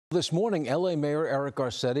This morning, L.A. Mayor Eric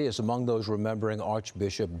Garcetti is among those remembering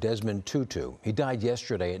Archbishop Desmond Tutu. He died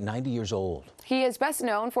yesterday at 90 years old. He is best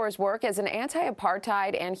known for his work as an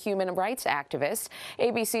anti-apartheid and human rights activist.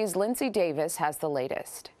 ABC's Lindsay Davis has the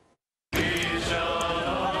latest.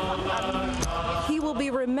 He will be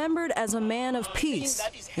remembered as a man of peace,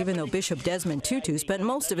 even though Bishop Desmond Tutu spent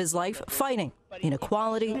most of his life fighting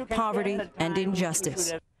inequality, poverty, and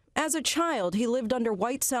injustice. As a child, he lived under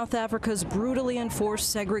white South Africa's brutally enforced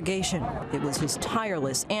segregation. It was his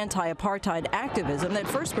tireless anti-apartheid activism that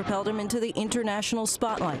first propelled him into the international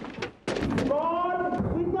spotlight.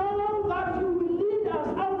 Lord, we know that you will lead us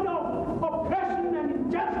out of oppression and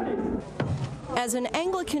injustice. As an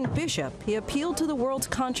Anglican bishop, he appealed to the world's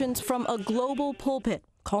conscience from a global pulpit,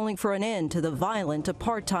 calling for an end to the violent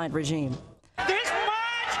apartheid regime. This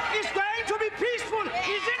march is going to be peaceful, isn't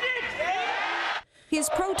it? His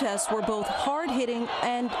protests were both hard-hitting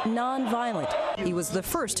and non-violent. He was the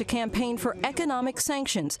first to campaign for economic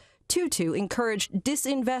sanctions. Tutu encouraged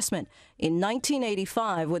disinvestment. In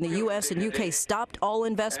 1985, when the U.S. and U.K. stopped all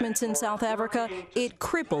investments in South Africa, it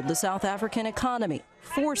crippled the South African economy,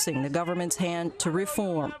 forcing the government's hand to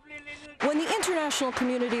reform. When the international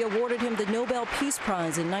community awarded him the Nobel Peace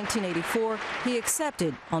Prize in 1984, he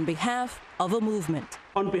accepted on behalf of a movement.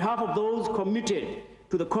 On behalf of those committed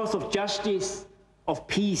to the cause of justice, of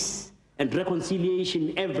peace and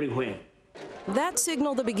reconciliation everywhere. That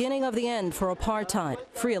signaled the beginning of the end for apartheid.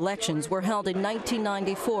 Free elections were held in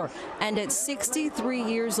 1994, and at 63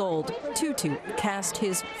 years old, Tutu cast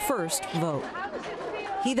his first vote.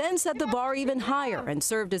 He then set the bar even higher and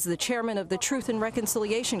served as the chairman of the Truth and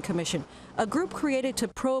Reconciliation Commission, a group created to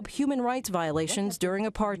probe human rights violations during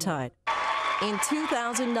apartheid. In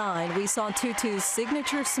 2009, we saw Tutu's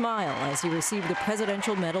signature smile as he received the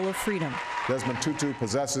Presidential Medal of Freedom. Desmond Tutu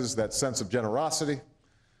possesses that sense of generosity,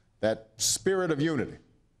 that spirit of unity,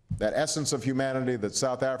 that essence of humanity that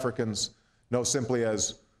South Africans know simply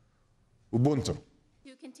as Ubuntu.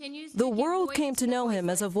 The world came to know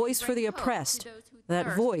him as a voice for the oppressed.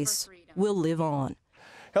 That voice will live on.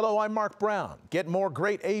 Hello, I'm Mark Brown. Get more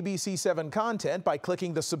great ABC7 content by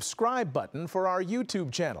clicking the subscribe button for our YouTube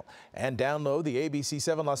channel and download the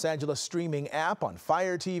ABC7 Los Angeles streaming app on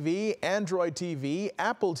Fire TV, Android TV,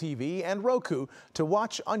 Apple TV, and Roku to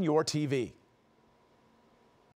watch on your TV.